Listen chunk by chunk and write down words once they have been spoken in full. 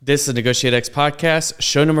This is Negotiate X Podcast,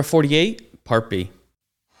 show number 48, Part B.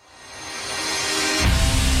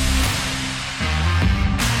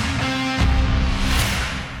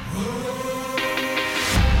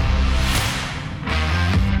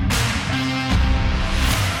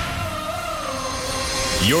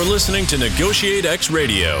 You're listening to Negotiate X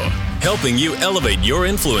Radio, helping you elevate your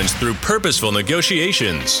influence through purposeful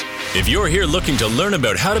negotiations. If you're here looking to learn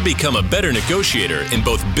about how to become a better negotiator in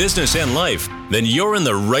both business and life, then you're in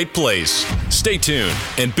the right place. Stay tuned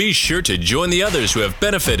and be sure to join the others who have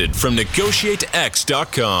benefited from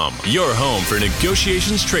NegotiateX.com, your home for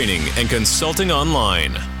negotiations training and consulting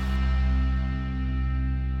online.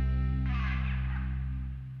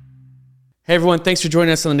 Hey everyone, thanks for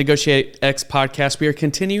joining us on the Negotiate X Podcast. We are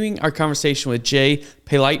continuing our conversation with Jay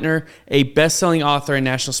Payleitner, a best-selling author and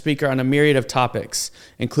national speaker on a myriad of topics,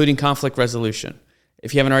 including conflict resolution.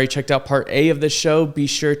 If you haven't already checked out Part A of this show, be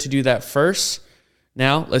sure to do that first.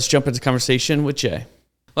 Now, let's jump into conversation with Jay.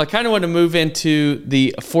 Well, I kind of want to move into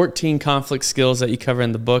the 14 conflict skills that you cover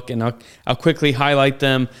in the book, and I'll quickly highlight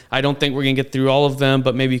them. I don't think we're going to get through all of them,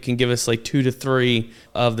 but maybe you can give us like 2 to 3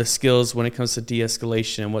 of the skills when it comes to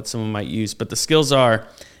de-escalation and what someone might use. But the skills are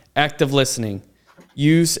active listening,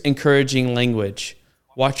 use encouraging language,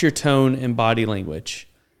 watch your tone and body language,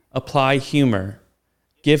 apply humor,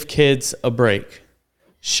 give kids a break,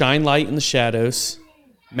 shine light in the shadows,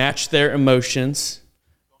 match their emotions,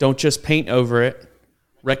 don't just paint over it,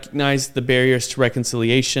 recognize the barriers to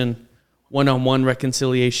reconciliation, one-on-one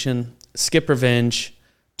reconciliation, skip revenge,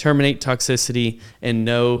 terminate toxicity, and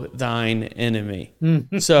know thine enemy.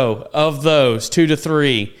 So of those 2 to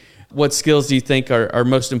 3, what skills do you think are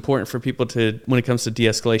most important for people to when it comes to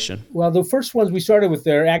de-escalation? Well, the first ones we started with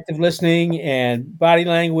are active listening and body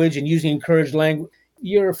language and using encouraged language.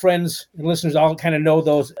 Your friends and listeners all kind of know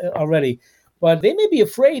those already, but they may be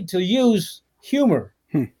afraid to use humor.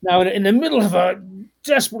 Now, in the middle of a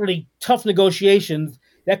desperately tough negotiation,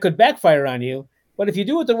 that could backfire on you. But if you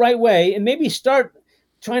do it the right way and maybe start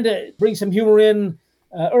trying to bring some humor in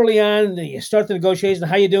early on, you start the negotiation.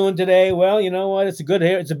 How you doing today? Well, you know what? It's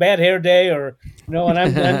a bad hair day, or and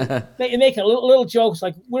I'm make a little jokes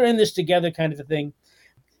like we're in this together, kind of a thing.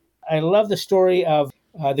 I love the story of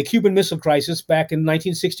the Cuban Missile Crisis back in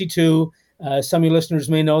 1962. Some of your listeners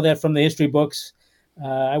may know that from the history books.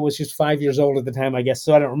 I was just 5 years old at the time, I guess,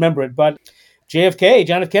 so I don't remember it. But JFK,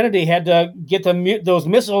 John F. Kennedy, had to get those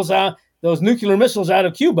missiles out, those nuclear missiles out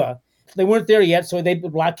of Cuba. They weren't there yet, so they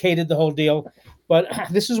blockaded the whole deal. But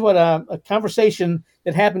this is what a conversation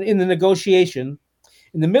that happened in the negotiation.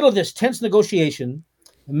 In the middle of this tense negotiation,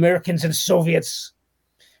 Americans and Soviets,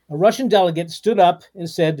 a Russian delegate stood up and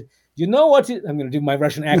said, you know what? I'm going to do my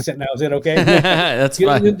Russian accent now. Is that okay? That's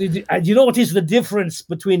fine. You know what is the difference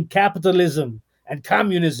between capitalism and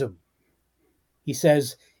communism? He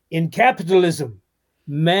says, in capitalism,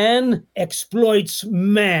 man exploits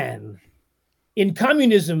man. In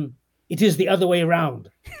communism, it is the other way around.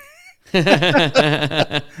 And,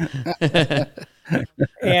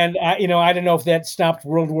 I don't know if that stopped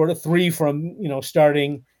World War III from,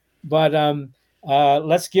 starting, but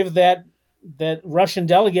let's give that Russian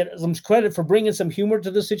delegate some credit for bringing some humor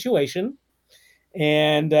to the situation.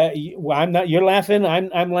 And you're laughing,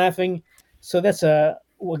 I'm laughing. So that's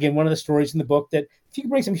again, one of the stories in the book that if you can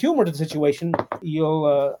bring some humor to the situation,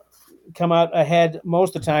 you'll come out ahead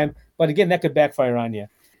most of the time. But again, that could backfire on you.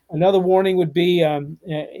 Another warning would be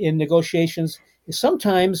in negotiations is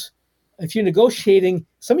sometimes if you're negotiating,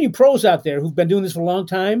 some of you pros out there who've been doing this for a long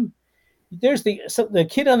time, there's the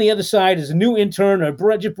kid on the other side is a new intern or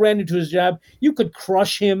just brand new to his job. You could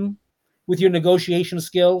crush him with your negotiation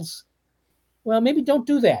skills. Well, maybe don't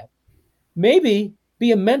do that. Maybe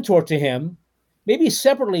be a mentor to him. Maybe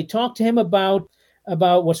separately talk to him about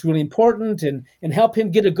what's really important and help him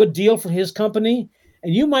get a good deal for his company.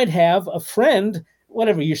 And you might have a friend,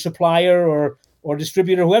 whatever, your supplier or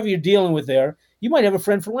distributor, whoever you're dealing with there, you might have a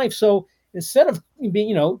friend for life. So instead of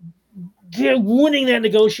being, winning that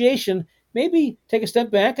negotiation, maybe take a step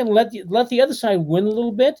back and let the other side win a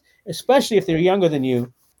little bit, especially if they're younger than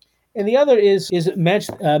you. And the other is match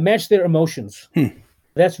their emotions.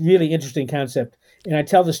 That's really interesting concept. And I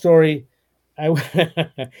tell the story. I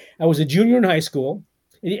was a junior in high school.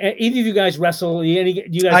 Either of you guys wrestle? You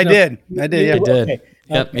guys? I did. Yeah. I did. Okay.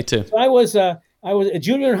 Yep, me too. So I was a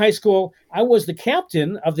junior in high school. I was the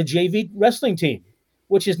captain of the JV wrestling team,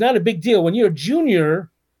 which is not a big deal. When you're a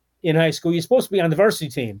junior in high school, you're supposed to be on the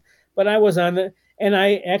varsity team. But I was and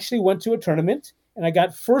I actually went to a tournament, and I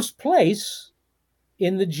got first place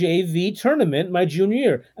in the JV tournament my junior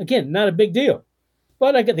year. Again, not a big deal.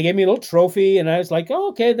 But they gave me a little trophy, and I was like, oh,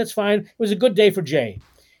 okay, that's fine. It was a good day for Jay.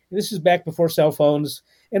 And this is back before cell phones.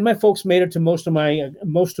 and my folks made it to most of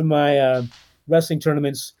my wrestling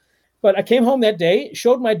tournaments. But I came home that day,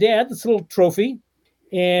 showed my dad this little trophy,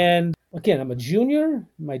 and again, I'm a junior.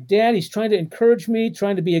 My dad, he's trying to encourage me,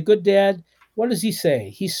 trying to be a good dad. What does he say?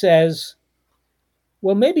 He says,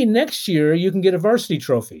 well, maybe next year you can get a varsity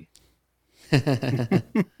trophy.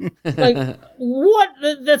 Like, what?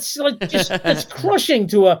 That's crushing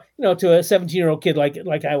to a 17-year-old kid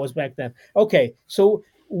like I was back then. Okay, so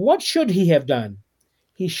what should he have done?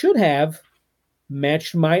 He should have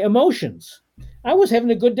matched my emotions. I was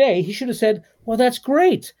having a good day. He should have said, well, that's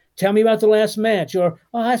great. Tell me about the last match. Or,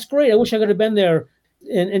 oh, that's great. I wish I could have been there,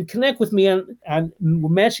 and connect with me on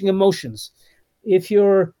matching emotions. If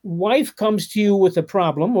your wife comes to you with a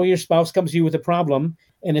problem, or your spouse comes to you with a problem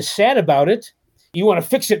and is sad about it, you want to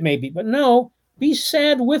fix it maybe. But no, be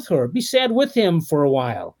sad with her. Be sad with him for a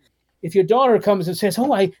while. If your daughter comes and says,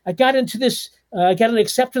 oh, I got into this, I got an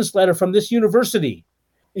acceptance letter from this university.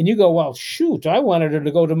 And you go, well, shoot, I wanted her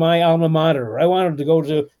to go to my alma mater. Or I wanted her to go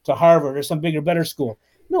to Harvard or some bigger, better school.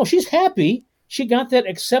 No, she's happy. She got that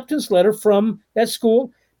acceptance letter from that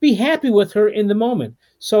school. Be happy with her in the moment.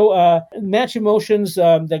 So match emotions.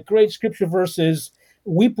 That great scripture verse is,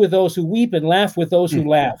 weep with those who weep and laugh with those who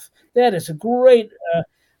laugh. That is a great.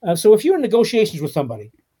 So if you're in negotiations with somebody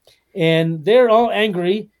and they're all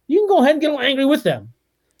angry, you can go ahead and get a little angry with them.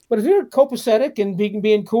 But if you're copacetic and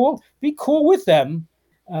being cool, be cool with them.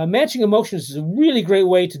 Matching emotions is a really great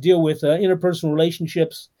way to deal with interpersonal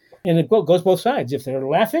relationships. And it goes both sides. If they're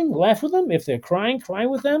laughing, laugh with them. If they're crying, cry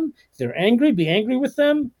with them. If they're angry, be angry with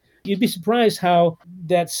them. You'd be surprised how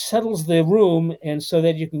that settles the room, and so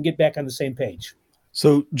that you can get back on the same page.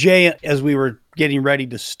 So, Jay, as we were getting ready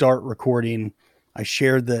to start recording, I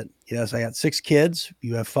shared that, yes, I got 6 kids.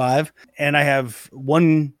 You have 5. And I have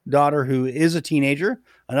one daughter who is a teenager,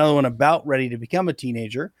 another one about ready to become a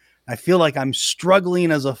teenager. I feel like I'm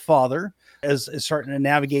struggling as a father as starting to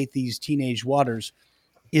navigate these teenage waters.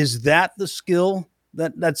 Is that the skill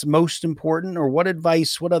that's most important? Or what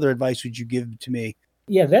other advice would you give to me?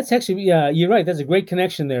 Yeah, that's actually, you're right. That's a great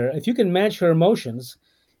connection there. If you can match her emotions,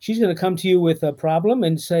 she's going to come to you with a problem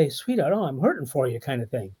and say, sweetheart, oh, I'm hurting for you, kind of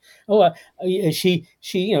thing. Oh, she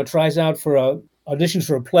tries out for auditions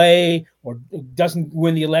for a play, or doesn't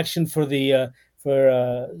win the election for the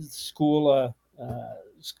school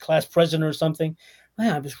class president or something.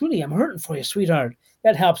 Man, I'm hurting for you, sweetheart.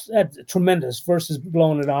 That helps. That's tremendous versus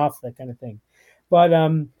blowing it off, that kind of thing. But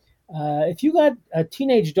if you got a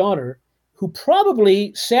teenage daughter who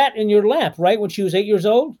probably sat in your lap right when she was 8 years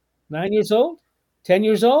old, 9 years old, 10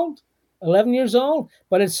 years old, 11 years old,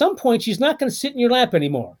 but at some point she's not going to sit in your lap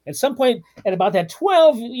anymore. At some point, at about that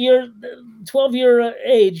 12-year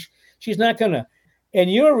age, she's not going to.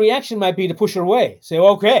 And your reaction might be to push her away. Say,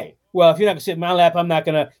 okay, well, if you're not going to sit in my lap, I'm not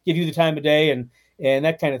going to give you the time of day, and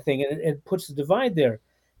that kind of thing. And it puts the divide there.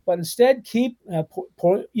 But instead, keep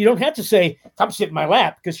you don't have to say, come sit in my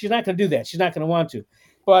lap, because she's not going to do that. She's not going to want to.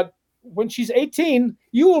 But when she's 18,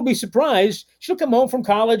 you will be surprised. She'll come home from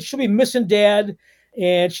college. She'll be missing dad,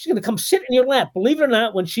 and she's going to come sit in your lap, believe it or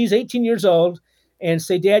not, when she's 18 years old, and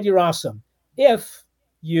say, Dad, you're awesome. If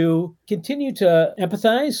you continue to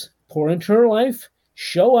empathize, pour into her life,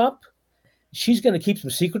 show up, she's going to keep some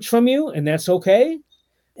secrets from you, and that's okay.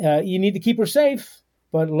 You need to keep her safe,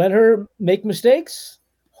 but let her make mistakes,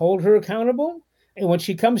 hold her accountable. And when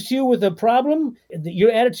she comes to you with a problem,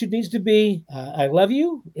 your attitude needs to be, I love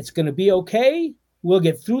you. It's going to be okay. We'll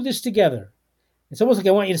get through this together. It's almost like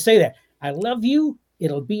I want you to say that. I love you.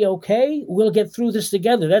 It'll be okay. We'll get through this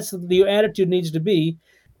together. That's what your attitude needs to be.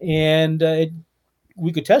 And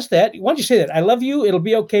we could test that. Why don't you say that? I love you. It'll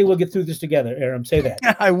be okay. We'll get through this together. Aram, say that.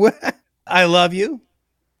 I love you.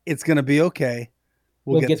 It's going to be okay.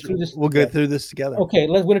 We'll get through this. We'll get through this together. Okay,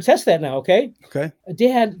 we're going to test that now. Okay. Okay.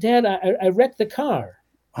 Dad, I wrecked the car.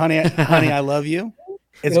 Honey, I love you.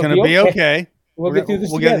 It's going to be okay. We'll get through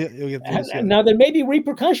this together. Now there may be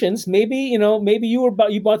repercussions. Maybe you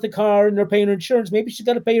bought the car and they're paying her insurance. Maybe she's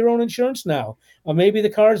got to pay her own insurance now, or maybe the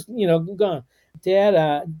car's gone. Dad,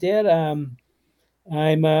 I'm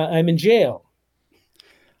in jail.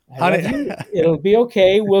 Honey, it'll be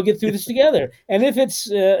okay. We'll get through this together. And if it's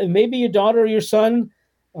maybe your daughter or your son,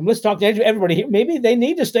 let's talk to everybody here. Maybe they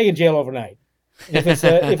need to stay in jail overnight. If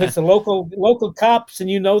it's a local cops and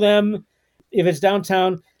you know them, if it's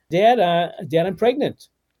downtown, Dad, I'm pregnant.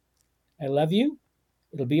 I love you.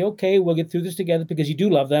 It'll be okay. We'll get through this together, because you do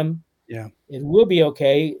love them. Yeah, it will be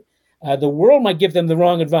okay. The world might give them the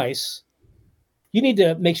wrong advice. You need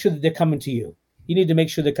to make sure that they're coming to you. You need to make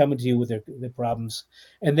sure they're coming to you with their problems.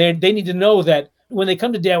 And they need to know that when they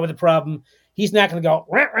come to Dad with a problem, he's not going to go,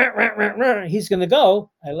 rah, rah, rah, rah, rah. He's going to go,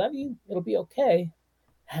 I love you. It'll be okay.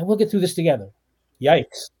 We'll get through this together.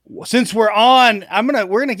 Yikes. Since we're on,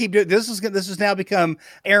 we're gonna keep doing this. This has now become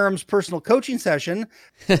Aram's personal coaching session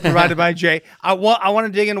provided by Jay. I want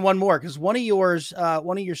to dig into one more, because one of your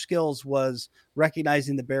skills was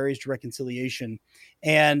recognizing the barriers to reconciliation.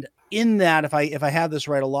 And in that, if I have this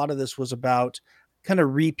right, a lot of this was about kind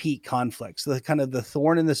of repeat conflicts, the kind of the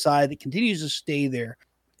thorn in the side that continues to stay there.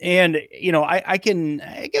 And, I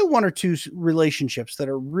get one or two relationships that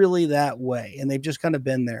are really that way, and they've just kind of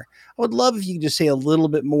been there. I would love if you could just say a little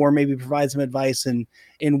bit more, maybe provide some advice and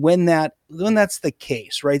when that's the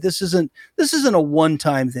case, right? This isn't a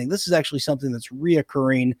one-time thing. This is actually something that's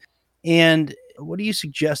reoccurring. And what do you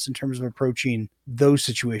suggest in terms of approaching those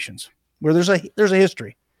situations where there's a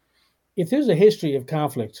history? If there's a history of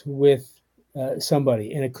conflict with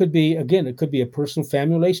somebody, and it could be a personal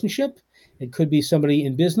family relationship, it could be somebody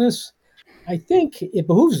in business, I think it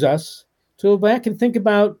behooves us to go back and think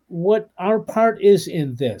about what our part is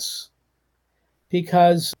in this.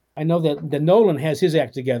 Because I know that Nolan has his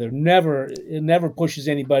act together. It never pushes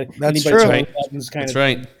anybody. That's true. Buttons kind of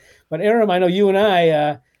thing. But Aram, I know you and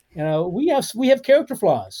I, we have character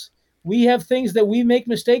flaws. We have things that we make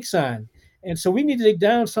mistakes on. And so we need to dig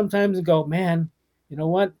down sometimes and go, man, you know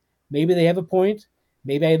what? Maybe they have a point.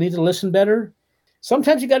 Maybe I need to listen better.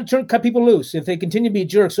 Sometimes you got to cut people loose. If they continue to be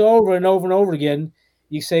jerks over and over and over again,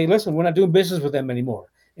 you say, listen, we're not doing business with them anymore.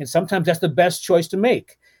 And sometimes that's the best choice to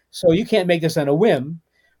make. So you can't make this on a whim,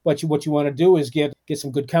 but what you want to do is get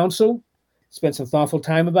some good counsel, spend some thoughtful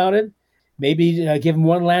time about it, maybe give them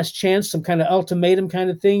one last chance, some kind of ultimatum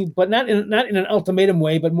kind of thing, but not in an ultimatum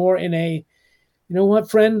way, but more in a, you know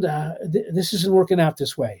what, friend, this isn't working out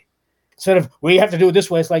this way. Instead of, we have to do it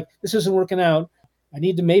this way, it's like, this isn't working out. I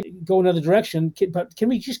need to maybe go another direction, but can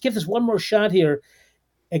we just give this one more shot here?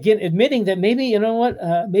 Again, admitting that maybe, you know what,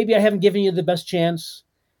 maybe I haven't given you the best chance.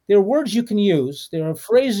 There are words you can use. There are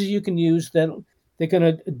phrases you can use that they're going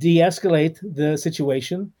to de-escalate the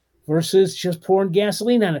situation versus just pouring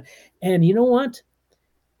gasoline on it. And you know what?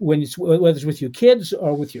 Whether it's with your kids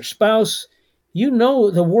or with your spouse, you know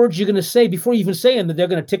the words you're going to say before you even say them, that they're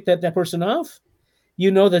going to tick that person off.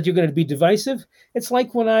 You know that you're going to be divisive. It's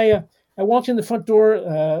like when I walked in the front door.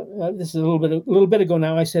 This is a little bit ago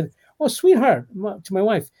now. I said, "Oh, sweetheart," to my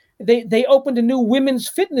wife. They opened a new women's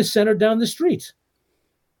fitness center down the street.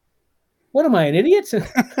 What am I, an idiot?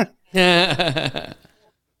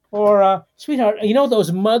 Or, sweetheart, you know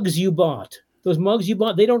those mugs you bought? Those mugs you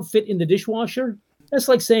bought, they don't fit in the dishwasher. That's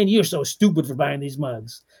like saying you're so stupid for buying these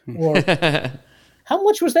mugs. Or, how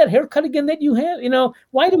much was that haircut again that you had?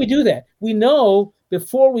 Why do we do that? We know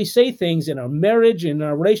before we say things in our marriage, in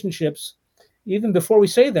our relationships, even before we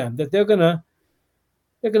say them, that they're gonna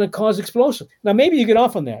cause explosion. Now, maybe you get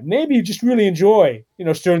off on that. Maybe you just really enjoy,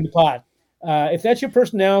 stirring the pot. If that's your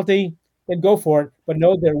personality, then go for it. But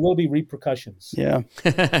know there will be repercussions. Yeah.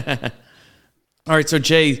 All right. So,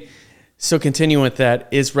 Jay, continuing with that,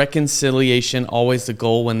 is reconciliation always the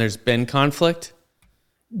goal when there's been conflict?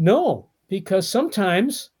 No, because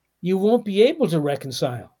sometimes you won't be able to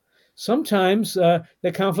reconcile. Sometimes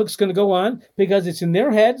the conflict's going to go on because it's in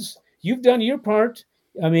their heads. You've done your part.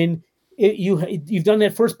 I mean, you've done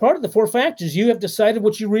that first part of the 4 factors. You have decided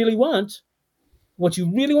what you really want. And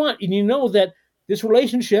you know that this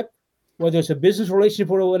relationship, whether it's a business relationship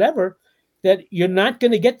or whatever, that you're not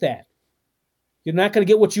going to get that. You're not going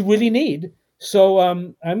to get what you really need. So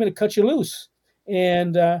I'm going to cut you loose.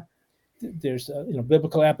 And there's a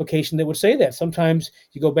biblical application that would say that. Sometimes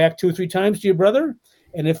you go back 2 or 3 times to your brother,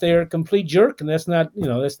 and if they're a complete jerk, and that's not,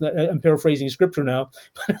 I'm paraphrasing scripture now,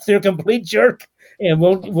 but if they're a complete jerk and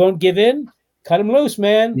won't give in, cut them loose,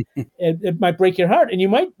 man. It might break your heart, and you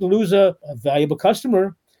might lose a valuable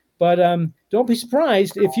customer. But don't be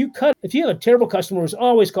surprised if you have a terrible customer who's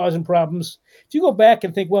always causing problems. If you go back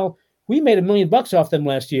and think, well, we made $1 million off them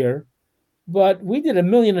last year, but we did $1.5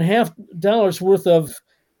 million worth of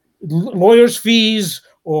lawyers' fees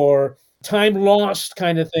or time lost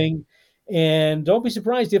kind of thing. And don't be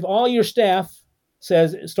surprised if all your staff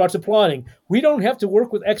starts applauding. We don't have to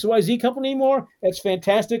work with XYZ company anymore. That's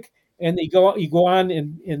fantastic. And you go on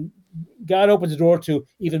and God opens the door to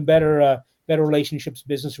even better relationships,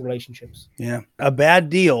 business relationships. Yeah. A bad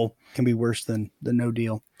deal can be worse than no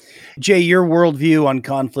deal. Jay, your worldview on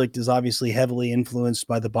conflict is obviously heavily influenced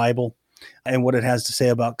by the Bible and what it has to say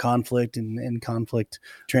about conflict and conflict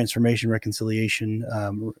transformation,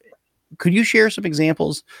 reconciliation. Could you share some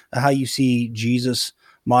examples of how you see Jesus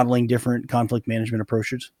modeling different conflict management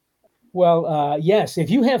approaches? Well, yes. If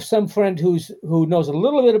you have some friend who knows a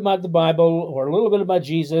little bit about the Bible or a little bit about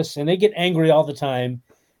Jesus, and they get angry all the time,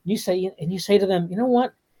 you say to them, you know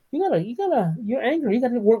what? You're angry. You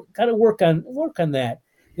gotta work on that.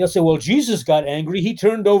 they'll say, well, Jesus got angry. He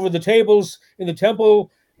turned over the tables in the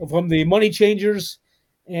temple from the money changers.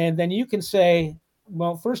 And then you can say,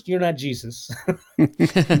 well, first, you're not Jesus.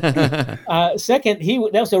 Second,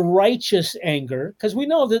 that was a righteous anger, because we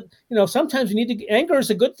know that, sometimes you need to, anger is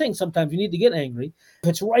a good thing. Sometimes you need to get angry. If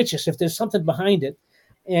it's righteous, if there's something behind it.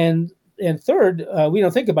 And third, we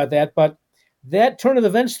don't think about that, but that turn of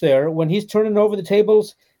events there, when he's turning over the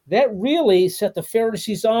tables, that really set the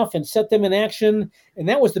Pharisees off and set them in action. And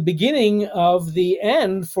that was the beginning of the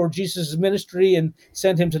end for Jesus' ministry and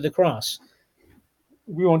sent him to the cross.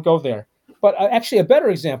 We won't go there. But actually, a better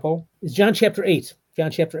example is John chapter 8. John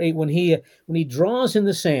chapter 8, when he draws in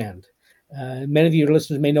the sand. Many of your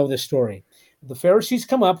listeners may know this story. The Pharisees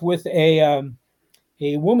come up with a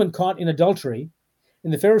woman caught in adultery.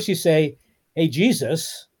 And the Pharisees say, hey,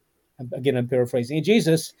 Jesus, again, I'm paraphrasing, hey,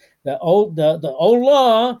 Jesus, the old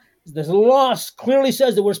law, the law clearly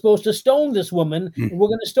says that we're supposed to stone this woman, and we're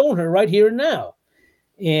going to stone her right here and now.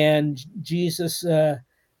 And Jesus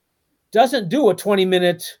doesn't do a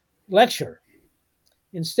 20-minute lecture.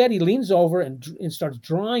 Instead, he leans over and starts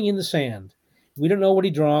drawing in the sand. We don't know what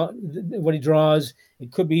he draws.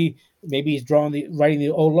 It could be maybe he's writing the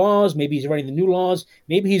old laws. Maybe he's writing the new laws.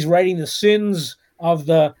 Maybe he's writing the sins of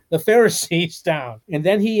the Pharisees down. And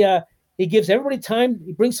then he gives everybody time.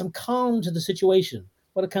 He brings some calm to the situation.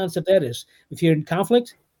 What a concept that is. If you're in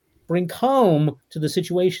conflict, bring calm to the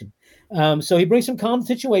situation. So he brings some calm to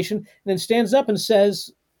the situation and then stands up and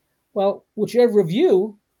says, well, whichever of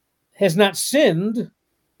you has not sinned,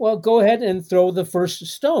 well, go ahead and throw the first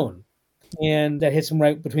stone. And that hits him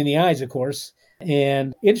right between the eyes, of course.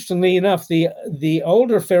 And interestingly enough, the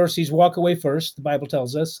older Pharisees walk away first, the Bible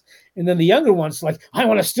tells us. And then the younger ones like, I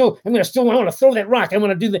want to throw that rock. I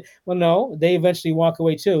want to do that. Well, no, they eventually walk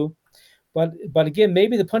away too. But again,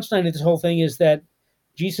 maybe the punchline of this whole thing is that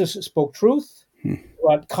Jesus spoke truth,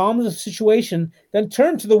 brought calm to the situation, then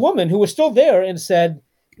turned to the woman who was still there and said,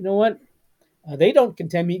 you know what? They don't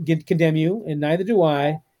condemn you, and neither do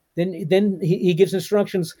I. Then he gives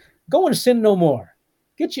instructions: go and sin no more.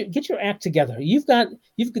 Get your act together.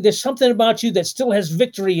 There's something about you that still has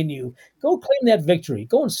victory in you. Go claim that victory.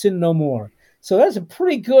 Go and sin no more. So that's a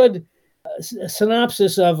pretty good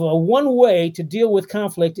synopsis of one way to deal with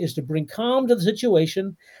conflict is to bring calm to the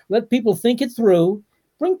situation, let people think it through,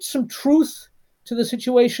 bring some truth to the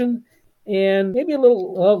situation, and maybe a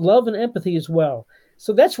little love and empathy as well.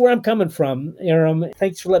 So that's where I'm coming from, Aram.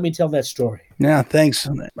 Thanks for letting me tell that story. Yeah, thanks.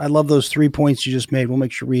 I love those 3 points you just made. We'll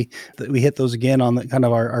make sure we hit those again on the kind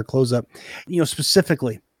of our close up.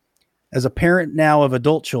 Specifically, as a parent now of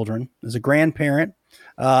adult children, as a grandparent,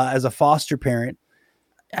 as a foster parent,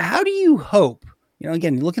 how do you hope,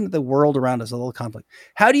 again, looking at the world around us, a little conflict,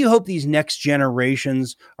 how do you hope these next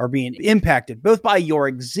generations are being impacted, both by your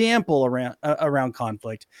example around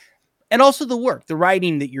conflict and also the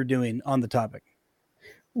writing that you're doing on the topic?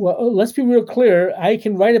 Well, let's be real clear. I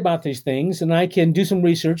can write about these things and I can do some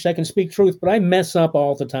research. I can speak truth, but I mess up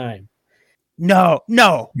all the time. No.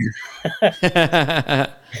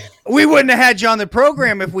 We wouldn't have had you on the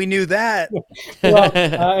program if we knew that. Well,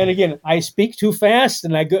 and again, I speak too fast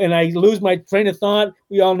and I lose my train of thought.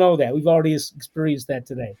 We all know that. We've already experienced that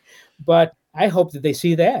today. But I hope that they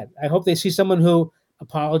see that. I hope they see someone who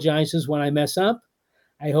apologizes when I mess up.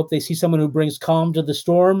 I hope they see someone who brings calm to the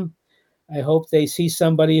storm. I hope they see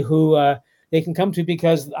somebody who they can come to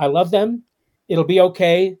because I love them. It'll be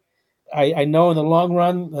okay. I know in the long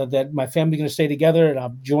run that my family's going to stay together and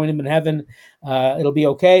I'll join them in heaven. It'll be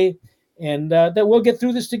okay. And that we'll get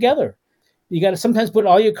through this together. You got to sometimes put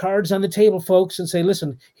all your cards on the table, folks, and say,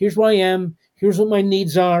 listen, here's where I am. Here's what my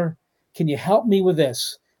needs are. Can you help me with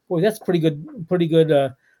this? Boy, that's pretty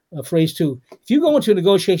good phrase too. If you go into a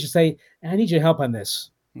negotiation and say, I need your help on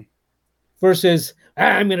this, versus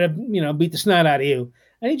I'm going to, beat the snot out of you.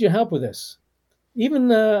 I need your help with this. Even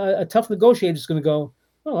a tough negotiator is going to go,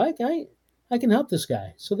 oh, I can help this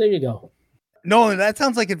guy. So there you go. No, that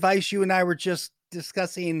sounds like advice you and I were just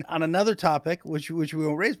discussing on another topic, which we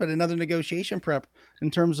won't raise, but another negotiation prep in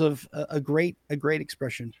terms of a great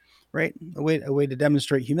expression, right? A way to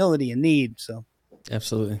demonstrate humility and need. So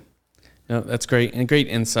absolutely. No, that's great. And great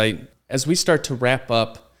insight. As we start to wrap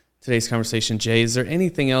up today's conversation, Jay, is there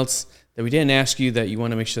anything else that we didn't ask you that you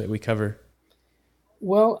want to make sure that we cover?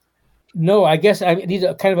 Well, no, I guess I need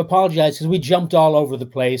to kind of apologize because we jumped all over the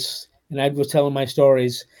place and I was telling my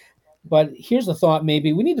stories. But here's the thought,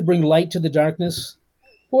 maybe we need to bring light to the darkness.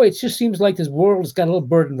 Boy, it just seems like this world has got a little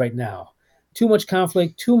burden right now. Too much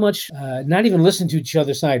conflict, too much not even listening to each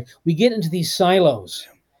other's side. We get into these silos.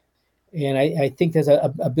 And I think there's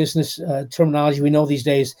a business terminology we know these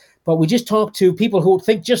days. But we just talk to people who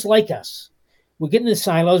think just like us. We get in the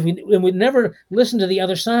silos, and we never listen to the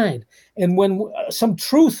other side. And when some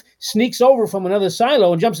truth sneaks over from another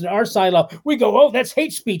silo and jumps into our silo, we go, "Oh, that's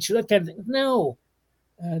hate speech." That kind of thing. No,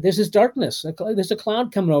 there's this darkness. There's a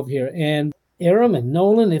cloud coming over here. And Aram and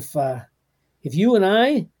Nolan, if you and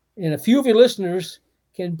I and a few of your listeners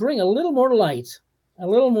can bring a little more light, a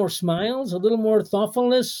little more smiles, a little more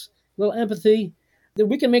thoughtfulness, a little empathy, then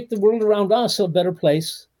we can make the world around us a better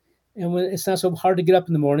place. And when it's not so hard to get up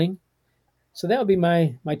in the morning. So that would be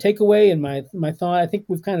my takeaway and my thought. I think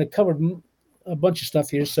we've kind of covered a bunch of stuff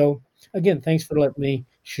here. So again, thanks for letting me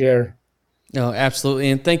share. No, absolutely.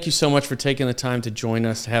 And thank you so much for taking the time to join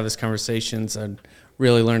us to have these conversations. I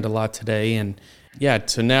really learned a lot today. And yeah,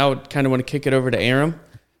 so now kind of want to kick it over to Aram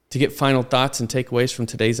to get final thoughts and takeaways from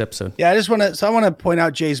today's episode. Yeah, I want to point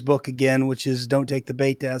out Jay's book again, which is Don't Take the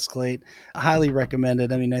Bait to Escalate. I highly recommend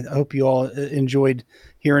it. I mean, I hope you all enjoyed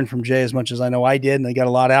hearing from Jay as much as I know I did, and I got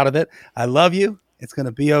a lot out of it. I love you. It's going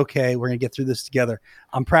to be okay. We're going to get through this together.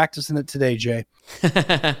 I'm practicing it today, Jay.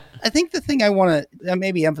 I think the thing I want to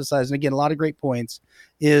maybe emphasize, and again, a lot of great points,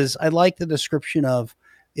 is I like the description of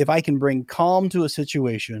if I can bring calm to a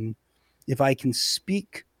situation, if I can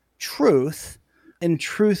speak truth, and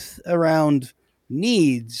truth around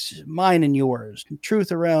needs, mine and yours,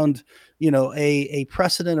 truth around, a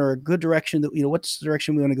precedent or a good direction that, what's the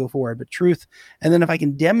direction we want to go forward, but truth. And then if I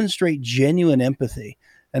can demonstrate genuine empathy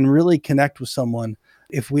and really connect with someone,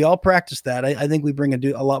 if we all practice that, I think we bring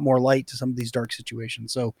a lot more light to some of these dark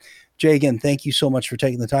situations. So Jay, again, thank you so much for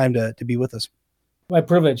taking the time to be with us. My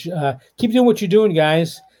privilege. Keep doing what you're doing,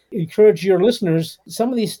 guys. Encourage your listeners.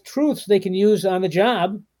 Some of these truths they can use on the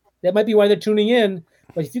job. That might be why they're tuning in.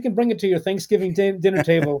 But if you can bring it to your Thanksgiving dinner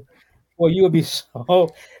table, well, you would be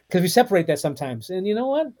so, because we separate that sometimes. And you know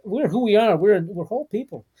what? We're who we are. We're whole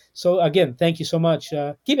people. So again, thank you so much.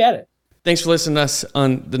 Keep at it. Thanks for listening to us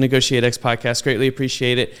on the Negotiate X podcast. Greatly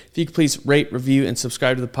appreciate it. If you could please rate, review, and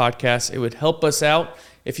subscribe to the podcast, it would help us out.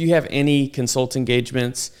 If you have any consult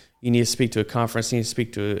engagements, you need to speak to a conference, you need to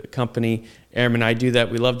speak to a company, Aram and I do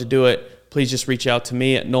that. We love to do it. Please just reach out to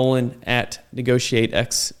me at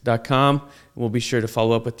nolan@negotiatex.com, and we'll be sure to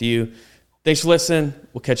follow up with you. Thanks for listening.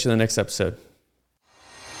 We'll catch you in the next episode.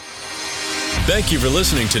 Thank you for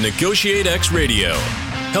listening to Negotiate X Radio,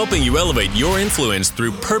 helping you elevate your influence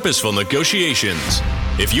through purposeful negotiations.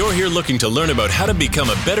 If you're here looking to learn about how to become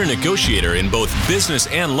a better negotiator in both business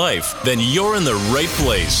and life, then you're in the right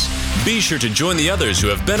place. Be sure to join the others who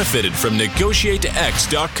have benefited from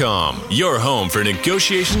NegotiateX.com, your home for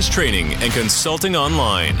negotiations training and consulting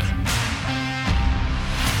online.